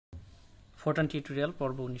Fortran tutorial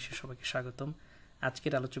পর্ব 19-এ সবাইকে স্বাগতম।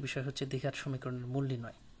 আজকের আলোচ্য বিষয় হচ্ছে দ্বিঘাত সমীকরণের মূল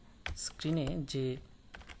নির্ণয়। স্ক্রিনে যে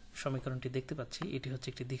সমীকরণটি দেখতে পাচ্ছি এটি হচ্ছে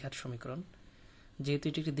একটি দ্বিঘাত সমীকরণ। যেহেতু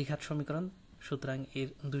এটি একটি দ্বিঘাত সমীকরণ সুতরাং এর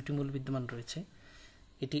দুইটি মূল বিদ্যমান রয়েছে।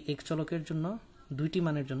 এটি এক চলকের জন্য দুইটি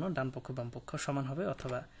মানের জন্য ডান পক্ষ বাম পক্ষ সমান হবে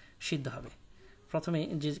অথবা সিদ্ধ হবে। প্রথমে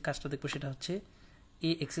যে কাজটা দেখব সেটা হচ্ছে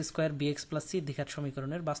ax² bx + c দ্বিঘাত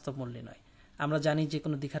সমীকরণের বাস্তব মূল নির্ণয়। আমরা জানি যে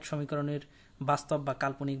কোনো দ্বিঘাত সমীকরণের বাস্তব বা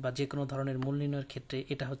কাল্পনিক বা যে কোনো ধরনের মূল নির্ণয়ের ক্ষেত্রে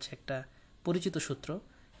এটা হচ্ছে একটা পরিচিত সূত্র।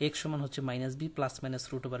 x সমান হচ্ছে -b +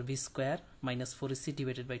 -√b² - 4ac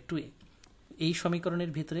 / 2a। এই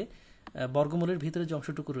সমীকরণের ভিতরে বর্গমূলের ভিতরে যে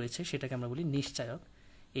অংশটুকু রয়েছে সেটাকে আমরা বলি নিশ্চায়ক।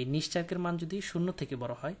 এই নিশ্চায়কের মান যদি 0 থেকে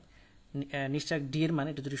বড় হয়, নিশ্চায়ক d এর মান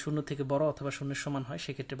এটা যদি 0 থেকে বড় অথবা 0 এর সমান হয়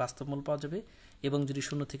সেক্ষেত্রে বাস্তব মূল পাওয়া যাবে, এবং যদি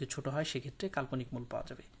 0 থেকে ছোট হয় সেক্ষেত্রে কাল্পনিক মূল পাওয়া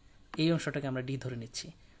যাবে। এই অংশটাকে আমরা d ধরে নিচ্ছি।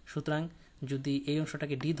 সুতরাং যদি এই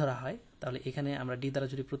অংশটাকে d ধরা হয় তাহলে এখানে আমরা d দ্বারা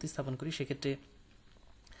যদি প্রতিস্থাপন করি সেক্ষেত্রে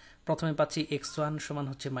প্রথমে পাচ্ছি x1 সমান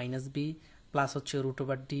হচ্ছে -b প্লাস হচ্ছে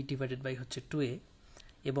 √d / হচ্ছে 2a,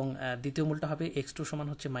 এবং দ্বিতীয় মূলটা হবে x2 সমান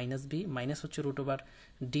হচ্ছে -b মাইনাস হচ্ছে √d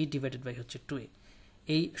 / হচ্ছে 2a।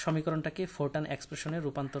 এই সমীকরণটাকে ফোরট্রান এক্সপ্রেশনে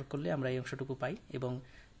রূপান্তর করলে আমরা এই অংশটুকু পাই, এবং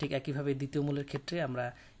ঠিক একইভাবে দ্বিতীয় মূলের ক্ষেত্রে আমরা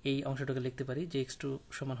এই অংশটুকু লিখতে পারি যে x2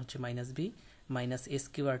 সমান হচ্ছে -b মাইনাস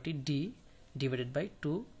sqrt d /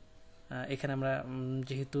 2। এখানে আমরা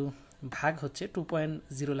যেহেতু ভাগ হচ্ছে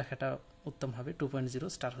 2.0 লেখাটা উত্তম হবে। 2.0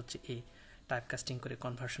 স্টার হচ্ছে a টাইপ কাস্টিং করে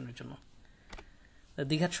কনভার্সনের জন্য।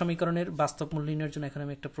 দ্বিঘাত সমীকরণের বাস্তব মূল নির্ণয়ের জন্য এখন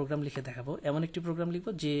আমি একটা প্রোগ্রাম লিখে দেখাবো। এমন একটি প্রোগ্রাম লিখব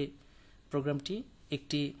যে প্রোগ্রামটি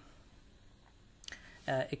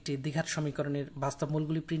একটি দ্বিঘাত সমীকরণের বাস্তব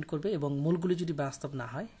মূলগুলি প্রিন্ট করবে, এবং মূলগুলি যদি বাস্তব না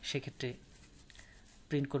হয় সেক্ষেত্রে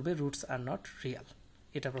প্রিন্ট করবে রুটস আর নট রিয়াল।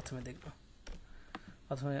 এটা প্রথমে দেখব।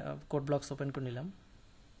 প্রথমে কোড ব্লকস ওপেন করে নিলাম।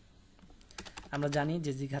 আমরা জানি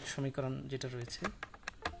যে দ্বিঘাত সমীকরণ যেটা রয়েছে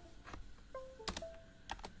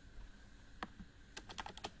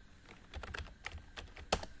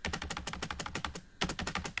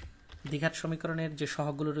দ্বিঘাত সমীকরণের যে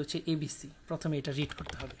সহগগুলো রয়েছে ABC, প্রথমে এটা রিড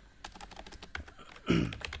করতে হবে।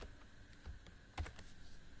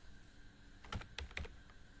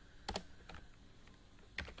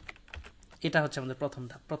 এটা হচ্ছে আমাদের প্রথম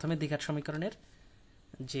ধাপ। প্রথমে দ্বিঘাত সমীকরণের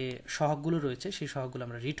যে সহগগুলো রয়েছে সেই সহগগুলো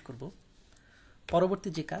আমরা রিড করব। পরবর্তী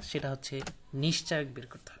যে কাজ সেটা হচ্ছে নিশ্চয়ক বের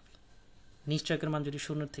করতে হবে। নিশ্চয়কের মান যদি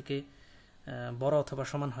 0 থেকে বড় অথবা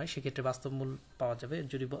সমান হয় সেক্ষেত্রে বাস্তব মূল পাওয়া যাবে,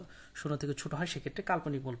 যদি 0 থেকে ছোট হয় সেক্ষেত্রে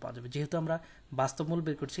কাল্পনিক মূল পাওয়া যাবে। যেহেতু আমরা বাস্তব মূল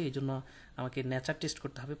বের করছি এই জন্য আমাকে নেচার টেস্ট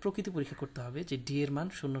করতে হবে, প্রকৃতি পরীক্ষা করতে হবে যে d এর মান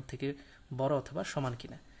 0 থেকে বড় অথবা সমান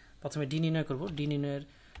কিনা। প্রথমে d নির্ণয় করব। d নির্ণয়ের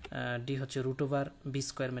d হচ্ছে √b²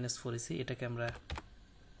 - 4ac। এটাকে আমরা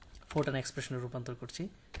ফোরট্রান এক্সপ্রেশনে রূপান্তর করছি।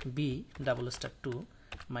 b ∬2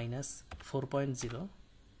 - 4.0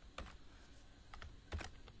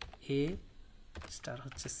 a স্টার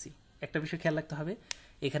হচ্ছে c। একটা বিষয় খেয়াল রাখতে হবে,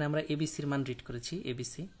 এখানে আমরা এবিসির মান রিড করেছি।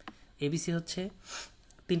 এবিসি হচ্ছে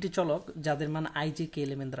তিনটি চলক যাদের মান ijk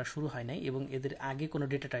এলিমেন্ট দ্বারা শুরু হয় নাই এবং এদের আগে কোনো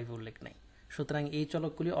ডেটা টাইপ উল্লেখ নাই। সুতরাং এই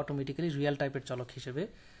চলকগুলি অটোমেটিক্যালি রিয়েল টাইপের চলক হিসেবে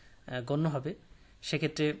গণ্য হবে।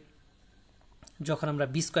 সেক্ষেত্রে যখন আমরা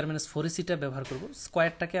b² - 4ac ব্যবহার করব,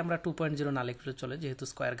 স্কোয়ারটাকে আমরা 2.0 না লিখলে চলে যেহেতু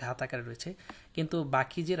স্কোয়ার ঘাত আকারে রয়েছে, কিন্তু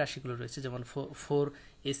বাকি যে রাশিগুলো রয়েছে যেমন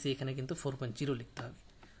 4ac এখানে কিন্তু 4.0 লিখতে হবে।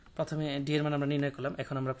 প্রথমে d এর মান আমরা নির্ণয় করলাম।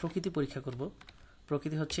 এখন আমরা প্রকৃতি পরীক্ষা করব।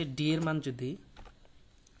 প্রকৃতি হচ্ছে d এর মান যদি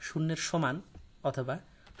 0 সমান অথবা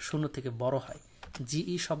 0 থেকে বড় হয়,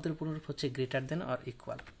 GE শব্দের পুনরূপ হচ্ছে গ্রেটার দেন অর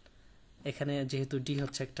ইকুয়াল। এখানে যেহেতু d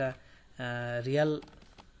হচ্ছে একটা রিয়াল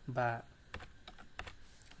বা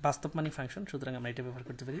বাস্তব মানী ফাংশন, সুতরাং আমরা এটা ব্যবহার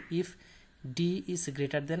করতে পারি। If d is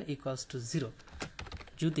greater than equals to 0,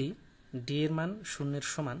 যদি d এর মান 0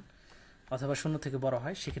 সমান অথবা 0 থেকে বড়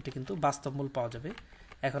হয় সেক্ষেত্রে কিন্তু বাস্তব মূল পাওয়া যাবে।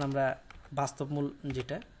 এখন আমরা বাস্তব মূল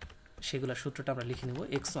যেটা সেগুলোর সূত্রটা আমরা লিখে নেব।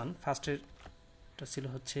 x1 ফার্স্টেরটা ছিল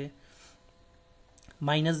হচ্ছে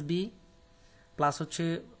 -b প্লাস হচ্ছে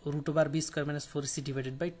 √b² - 4ac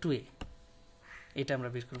 / 2a। এটা আমরা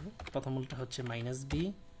বের করব। প্রথম মূলটা হচ্ছে -b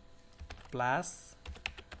প্লাস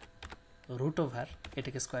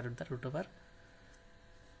এটাকে স্কোয়ার রুট দ্বারা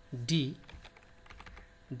 √d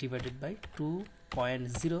 /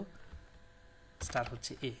 2.0 স্টার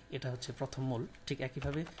হচ্ছে a। এটা হচ্ছে প্রথম মূল। ঠিক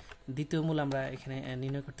একইভাবে দ্বিতীয় মূল আমরা এখানে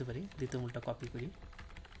নির্ণয় করতে পারি। দ্বিতীয় মূলটা কপি করি।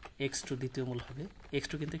 x2 দ্বিতীয় মূল হবে।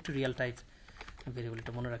 x2 কিন্তু একটু রিয়েল টাইপ ভেরিয়েবল,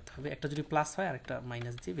 এটা মনে রাখতে হবে। একটা যদি প্লাস হয় আর একটা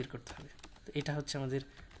মাইনাস দিয়ে বের করতে হবে। তো এটা হচ্ছে আমাদের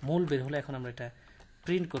মূল বের হলো। এখন আমরা এটা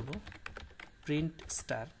প্রিন্ট করব। প্রিন্ট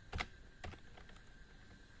স্টার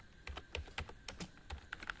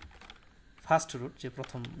ফার্স্ট রুট, যে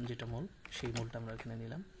প্রথম যেটা মূল সেই মূলটা আমরা এখানে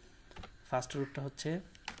নিলাম। ফার্স্ট রুটটা হচ্ছে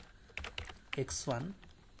x1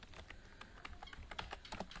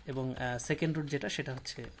 এবং সেকেন্ড রুট যেটা সেটা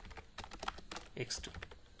হচ্ছে x2।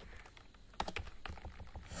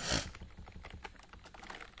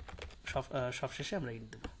 সবশেষে আমরা ইন্ট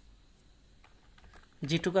দেব।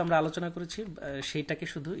 যেটুকু আমরা আলোচনা করেছি সেইটাকে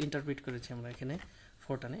শুধু ইন্টারপ্রিট করেছি আমরা এখানে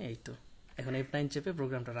ফোরট্রানে। এই তো এখন F9 চেপে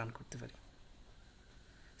প্রোগ্রামটা রান করতে পারি।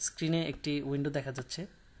 স্ক্রিনে একটি উইন্ডো দেখা যাচ্ছে।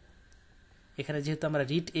 এখানে যেহেতু আমরা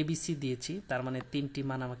রিড এবিসি দিয়েছি, তার মানে 3টি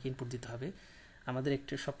মান আমাকে ইনপুট দিতে হবে। আমাদের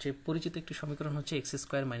একটি সবচেয়ে পরিচিত একটি সমীকরণ হচ্ছে x²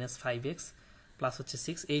 - 5x প্লাস হচ্ছে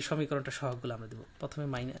 6। এই সমীকরণটা সহগগুলো আমরা দেব। প্রথমে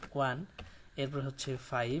 -1, এরপর হচ্ছে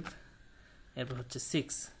 5, এরপর হচ্ছে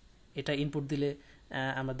 6। এটা ইনপুট দিলে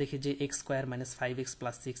আমরা দেখি যে x² - 5x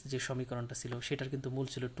 + 6 যে সমীকরণটা ছিল সেটার কিন্তু মূল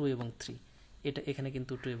ছিল 2 এবং 3। এটা এখানে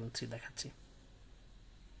কিন্তু 2 এবং 3 দেখাচ্ছে।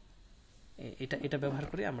 এটা ব্যবহার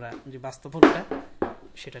করে আমরা যে বাস্তব ভোল্টটা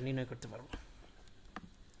সেটা নির্ণয় করতে পারবো।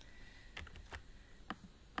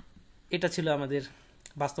 এটা ছিল আমাদের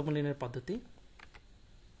বাস্তব মূল নির্ণয়ের পদ্ধতি।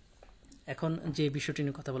 এখন যে বিষয়টি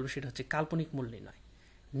নিয়ে কথা বলবো সেটা হচ্ছে কাল্পনিক মূল নির্ণয়।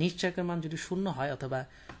 নিশ্চয়কের মান যদি 0 হয় অথবা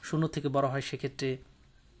 0 থেকে বড় হয় সেক্ষেত্রে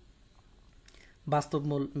বাস্তব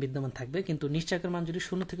মূল বিদ্যমান থাকবে, কিন্তু নিশ্চয়কের মান যদি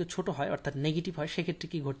 0 থেকে ছোট হয় অর্থাৎ নেগেটিভ হয় সেক্ষেত্রে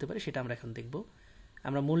কি ঘটতে পারে সেটা আমরা এখন দেখব।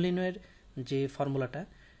 আমরা মূল নির্ণয়ের যে ফর্মুলাটা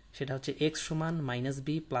সেটা হচ্ছে x = -b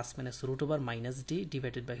 ± √(-d)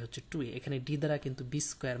 divided by হচ্ছে 2a। এখানে d দ্বারা কিন্তু b²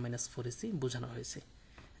 - 4ac বোঝানো হয়েছে।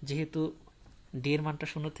 যেহেতু d এর মানটা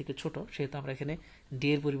 0 থেকে ছোট সেহেতু আমরা এখানে d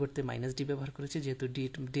এর পরিবর্তে -d ব্যবহার করেছি, যেহেতু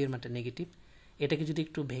d এর মানটা নেগেটিভ। এটাকে যদি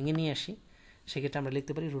একটু ভেঙে নিয়ে আসি সেক্ষেত্রে আমরা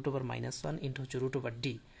লিখতে পারি √(-1) ইন্টু হচ্ছে √(d).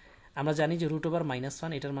 আমরা জানি যে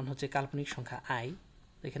 √(-1) এটার মান হচ্ছে কাল্পনিক সংখ্যা i।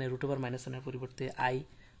 এখানে √(-1) এর পরিবর্তে i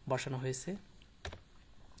বসানো হয়েছে।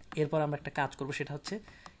 এরপর আমরা একটা কাজ করব, সেটা হচ্ছে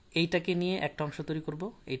এইটাকে নিয়ে একটা অংশ তৈরি করব,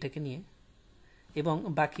 এইটাকে নিয়ে, এবং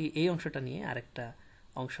বাকি এই অংশটা নিয়ে আরেকটা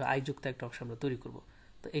অংশ i যুক্ত একটা অংশ আমরা তৈরি করব।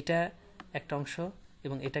 তো এটা একটা অংশ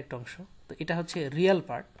এবং এটা একটা অংশ। তো এটা হচ্ছে রিয়েল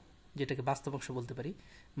পার্ট, যেটাকে বাস্তব অংশ বলতে পারি,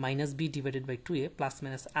 -b divided by 2a plus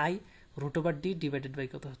minus i √(d) divided by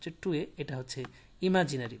কত হচ্ছে 2a। এটা হচ্ছে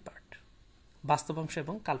ইমাজিনারি পার্ট, বাস্তব অংশ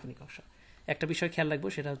এবং কাল্পনিক অংশ। একটা বিষয় খেয়াল রাখবো,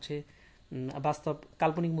 সেটা হচ্ছে বাস্তব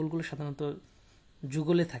কাল্পনিক মূলগুলো সাধারণত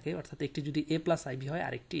যুগলে থাকে, অর্থাৎ একটি যদি a প্লাস আইবি হয়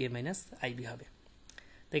আরেকটি a মাইনাস আইবি হবে।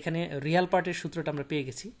 তো এখানে রিয়াল পার্টের সূত্রটা আমরা পেয়ে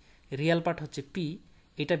গেছি। রিয়াল পার্ট হচ্ছে p,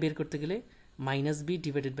 এটা বের করতে গেলে -b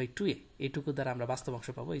ডিভাইডেড বাই 2a, এইটুকু দ্বারা আমরা বাস্তব অংশ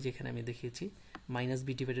পাবো। এই যেখানে আমি দেখিয়েছি -b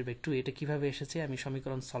ডিভাইডেড বাই 2a। এটা কিভাবে এসেছে আমি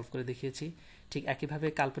সমীকরণ সলভ করে দেখিয়েছি। ঠিক একইভাবে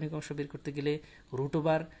কাল্পনিক অংশ বের করতে গেলে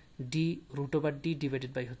 √(d)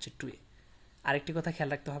 ডিভাইডেড বাই হচ্ছে 2a। আরেকটি কথা খেয়াল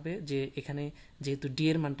রাখতে হবে যে এখানে যেহেতু d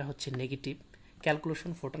এর মানটা হচ্ছে নেগেটিভ,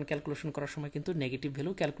 ফোরট্রান ক্যালকুলেশন করার সময় কিন্তু নেগেটিভ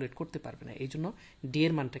ভ্যালু ক্যালকুলেট করতে পারবে না। এই জন্য d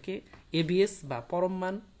এর মানটাকে abs বা পরম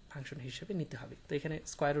মান ফাংশন হিসেবে নিতে হবে। তো এখানে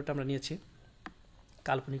স্কয়ার রুট আমরা নিয়েছি,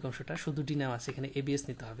 কাল্পনিক অংশটা শুধু d নেওয়া আছে, এখানে abs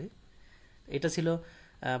নিতে হবে। এটা ছিল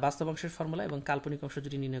বাস্তব অংশের ফর্মুলা। এবং কাল্পনিক অংশ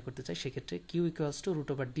যদি নির্ণয় করতে চাই সেক্ষেত্রে q =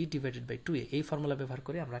 √(d) divided by 2a। এই ফর্মুলা ব্যবহার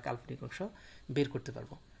করে আমরা কাল্পনিক অংশ বের করতে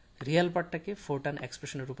পারবো। রিয়েল পার্টটাকে ফোরট্রান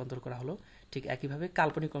এক্সপ্রেশনে রূপান্তর করা হলো, ঠিক একইভাবে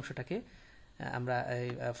কাল্পনিক অংশটাকে আমরা এই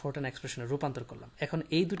ফোরট্রান এক্সপ্রেশনে রূপান্তর করলাম। এখন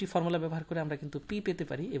এই দুটি ফর্মুলা ব্যবহার করে আমরা কিন্তু p পেতে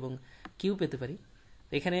পারি এবং q পেতে পারি।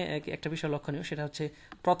 এখানে একটা বিষয় লক্ষণীয়, সেটা হচ্ছে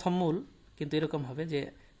প্রথম মূল কিন্তু এরকম হবে যে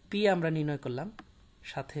p আমরা নির্ণয় করলাম,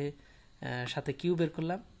 সাথে সাথে q বের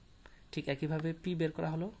করলাম, ঠিক একইভাবে p বের করা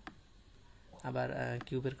হলো, আবার q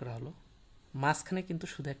বের করা হলো। মাঝখানে কিন্তু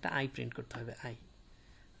শুধু একটা i প্রিন্ট করতে হবে,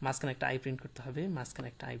 মাঝখানে একটা i প্রিন্ট করতে হবে, মাঝখানে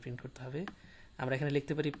একটা i প্রিন্ট করতে হবে। আমরা এখানে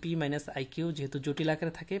লিখতে পারি p - iq, যেহেতু জটিল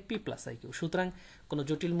আকারে থাকে p + iq। সুতরাং কোনো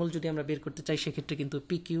জটিল মূল যদি আমরা বের করতে চাই সেক্ষেত্রে কিন্তু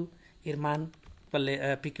pq এর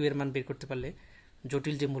মান বের করতে পারলে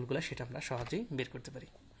জটিল যে মূলগুলো সেটা আমরা সহজেই বের করতে পারি।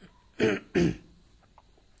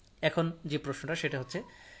 এখন যে প্রশ্নটা সেটা হচ্ছে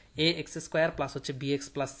ax² প্লাস হচ্ছে bx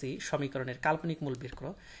প্লাস c সমীকরণের কাল্পনিক মূল বের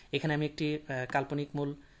করো। এখানে আমি একটি কাল্পনিক মূল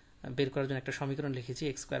বের করার জন্য একটা সমীকরণ লিখেছি,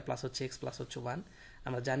 x² প্লাস হচ্ছে x প্লাস হচ্ছে 1।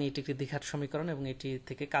 আমরা জানি এটি একটি দ্বিঘাত সমীকরণ এবং এটি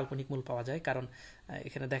থেকে কাল্পনিক মূল পাওয়া যায়, কারণ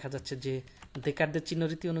এখানে দেখা যাচ্ছে যে ডেকার্টের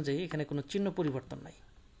চিহ্নরীতি অনুযায়ী এখানে কোনো চিহ্ন পরিবর্তন নাই।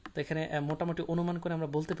 তো এখানে মোটামুটি অনুমান করে আমরা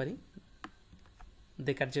বলতে পারি,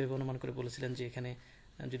 ডেকার্ট যেভাবে অনুমান করে বলেছিলেন যে এখানে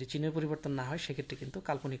যদি চিহ্নের পরিবর্তন না হয় সেক্ষেত্রে কিন্তু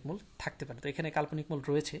কাল্পনিক মূল থাকতে পারে। তো এখানে কাল্পনিক মূল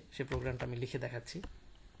রয়েছে, সেই প্রোগ্রামটা আমি লিখে দেখাচ্ছি।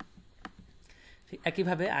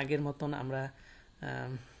 একইভাবে আগের মতন আমরা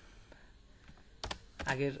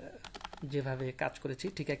আগের যেভাবে কাজ করেছি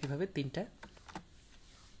ঠিক একইভাবে 3টা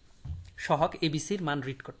সহগ এবিসির মান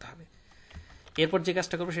রিড করতে হবে। এরপর যে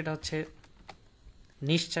কাজটা করবো সেটা হচ্ছে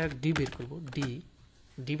নিশ্চয়ক ডি বের করব,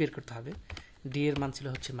 ডি বের করতে হবে। ডি এর মান ছিল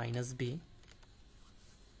হচ্ছে -b,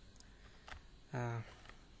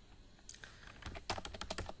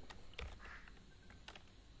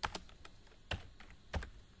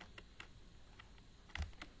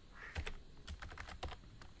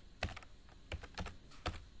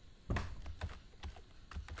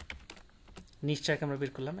 নিশ্চয়কে আমরা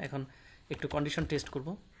বের করলাম। এখন একটু কন্ডিশন টেস্ট করব।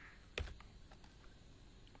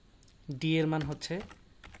 ডি এর মান হচ্ছে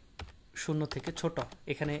 0 থেকে ছোট,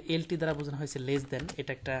 এখানে এলটি দ্বারা বোঝানো হয়েছে লেস দেন,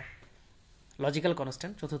 এটা একটা লজিক্যাল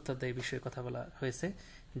কনস্ট্যান্ট, চতুর্থ অধ্যায় বিষয়ে কথা বলা হয়েছে।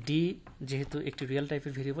 ডি যেহেতু একটি রিয়েল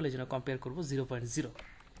টাইপের ভেরিয়েবল, এই জন্য কম্পেয়ার করবো 0.0,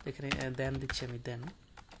 এখানে দেন দিচ্ছি আমি দেন।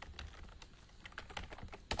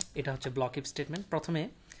 এটা হচ্ছে ব্লক ইফ স্টেটমেন্ট। প্রথমে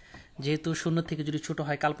যেহেতু 0 থেকে যদি ছোট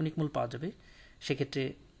হয় কাল্পনিক মূল পাওয়া যাবে, সেক্ষেত্রে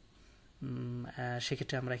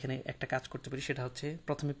আমরা এখানে একটা কাজ করতে পারি, সেটা হচ্ছে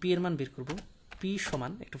প্রথমে পি এর মান বের করব। পি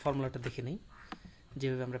সমান, একটু ফর্মুলাটা দেখে নেই,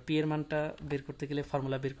 যেভাবে আমরা পি এর মানটা বের করতে গেলে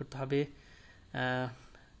ফর্মুলা বের করতে হবে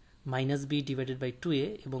 -b ডিভাইডেড বাই 2a,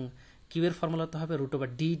 এবং কিউ এর ফর্মুলা তো হবে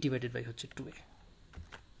 √d ডিভাইডেড বাই হচ্ছে 2a।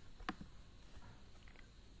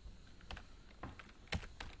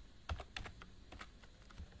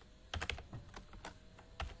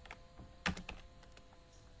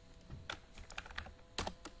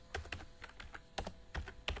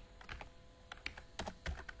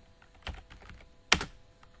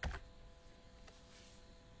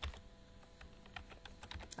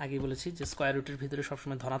 আগে বলেছি যে স্কয়ার রুটের ভিতরে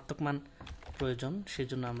সবসময় ধনাত্মক মান প্রয়োজন,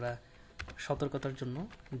 সেজন্য আমরা সতর্কতার জন্য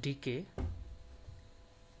ডি কে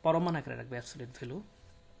পরমান আকারে রাখবে, অ্যাবসলিউট ভ্যালু।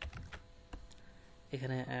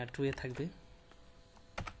 এখানে 2a থাকবে,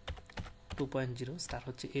 2.0 স্টার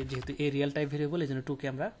হচ্ছে এ, যেহেতু এ রিয়েল টাইপ ভেরিয়েবল, এই জন্য 2 কে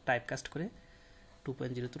আমরা টাইপ কাস্ট করে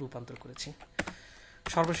 2.0 তে রূপান্তর করেছি।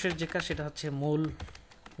 সর্বশেষ যে কাজ সেটা হচ্ছে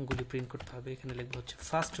মূলগুলি প্রিন্ট করতে হবে। এখানে লিখবো হচ্ছে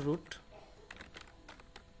ফার্স্ট রুট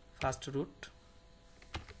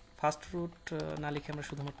না লিখে আমরা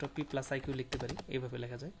শুধুমাত্র পি প্লাস আইকিউ লিখতে পারি, এইভাবে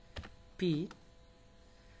লেখা যায় পি,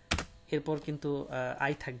 এরপর কিন্তু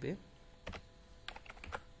আই থাকবে।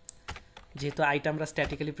 যেহেতু আইটা আমরা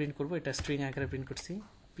স্ট্যাটিক্যালি প্রিন্ট করব, এটা স্ট্রিং আকারে প্রিন্ট করছি,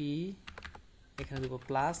 পি এখানে দেবো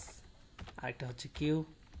প্লাস, আরেকটা হচ্ছে কিউ,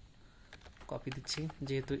 কপি দিচ্ছি,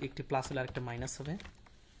 যেহেতু একটি প্লাস হলে আরেকটা মাইনাস হবে,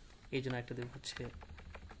 এই জন্য একটা দেবো হচ্ছে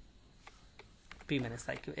পি মাইনাস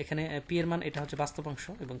আই কিউ। এখানে পি এর মান এটা হচ্ছে বাস্তব অংশ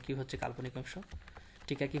এবং কিউ হচ্ছে কাল্পনিক অংশ।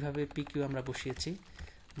 ঠিক একইভাবে পি কিউ আমরা বসিয়েছি,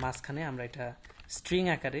 মাঝখানে আমরা এটা স্ট্রিং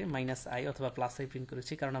আকারে -i অথবা +i প্রিন্ট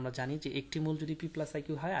করেছি, কারণ আমরা জানি যে একটি মূল যদি পি প্লাস আই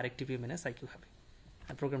কিউ হয় আর একটি পি মাইনাস আই কিউ হবে।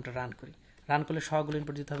 আর প্রোগ্রামটা রান করলে সহগুলো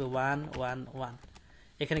ইনপুট দিতে হবে 1 1 1।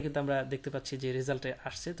 এখানে কিন্তু আমরা দেখতে পাচ্ছি যে রেজাল্টে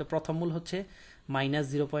আসছে। তো প্রথম মূল হচ্ছে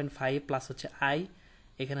 -0.5 প্লাস হচ্ছে i,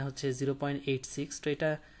 এখানে হচ্ছে 0.86। তো এটা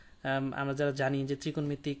আমরা যারা জানি যে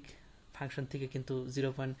ত্রিকোণমিতিক ফাংশন থেকে কিন্তু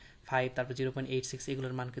 0.5 তারপর 0.86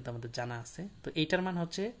 এগুলোর মান কিন্তু আমাদের জানা আছে। তো এইটার মান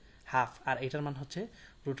হচ্ছে হাফ, আর এটার মান হচ্ছে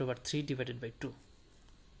 √3 ডিভাইডেড বাই 2।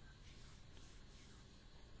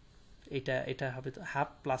 এটা হবে তো হাফ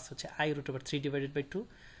প্লাস হচ্ছে i √3 ডিভাইডেড বাই 2,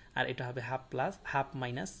 আর এটা হবে half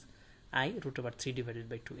minus i √3 divided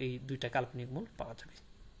by 2। এই দুইটা কাল্পনিক মূল পাওয়া যাবে।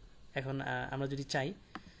 এখন আমরা যদি চাই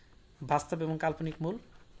বাস্তব এবং কাল্পনিক মূল,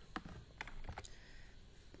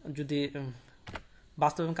 যদি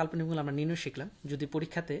বাস্তব এবং কাল্পনিক মূল আমরা নির্ণয় শিখলাম, যদি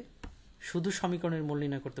পরীক্ষাতে শুধু সমীকরণের মূল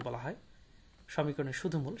নির্ণয় করতে বলা হয়, সমীকরণের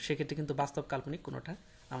শুধু মূল, সেক্ষেত্রে কিন্তু বাস্তব কাল্পনিক কোনোটা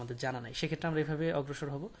আমাদের জানা নাই। সেক্ষেত্রে আমরা এভাবে অগ্রসর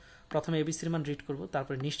হব, প্রথমে এবিসির মান রিড করব,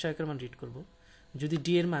 তারপরে নিশ্চয়কের মান রিড করব। যদি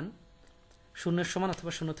ডি এর মান 0 সমান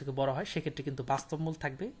অথবা 0 থেকে বড় হয়, সেক্ষেত্রে কিন্তু বাস্তব মূল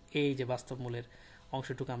থাকবে, এই যে বাস্তব মূলের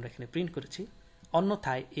অংশটুকু আমরা এখানে প্রিন্ট করেছি।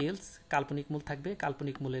 অন্যথায় এলস কাল্পনিক মূল থাকবে।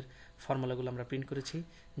 কাল্পনিক মূলের ফর্মুলাগুলো আমরা প্রিন্ট করেছি।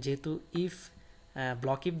 যেহেতু ইফ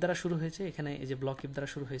ব্লক ইফ দ্বারা শুরু হয়েছে, এখানে এই যে ব্লক ইফ দ্বারা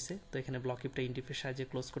শুরু হয়েছে, তো এখানে ব্লক ইফটা ইন্টিফের সাহায্যে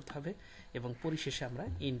ক্লোজ করতে হবে এবং পরিশেষে আমরা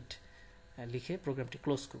ইন্ট লিখে প্রোগ্রামটি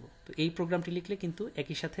ক্লোজ করব। তো এই প্রোগ্রামটি লিখলে কিন্তু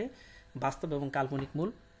একই সাথে বাস্তব এবং কাল্পনিক মূল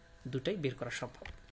দুটাই বের করা সম্ভব।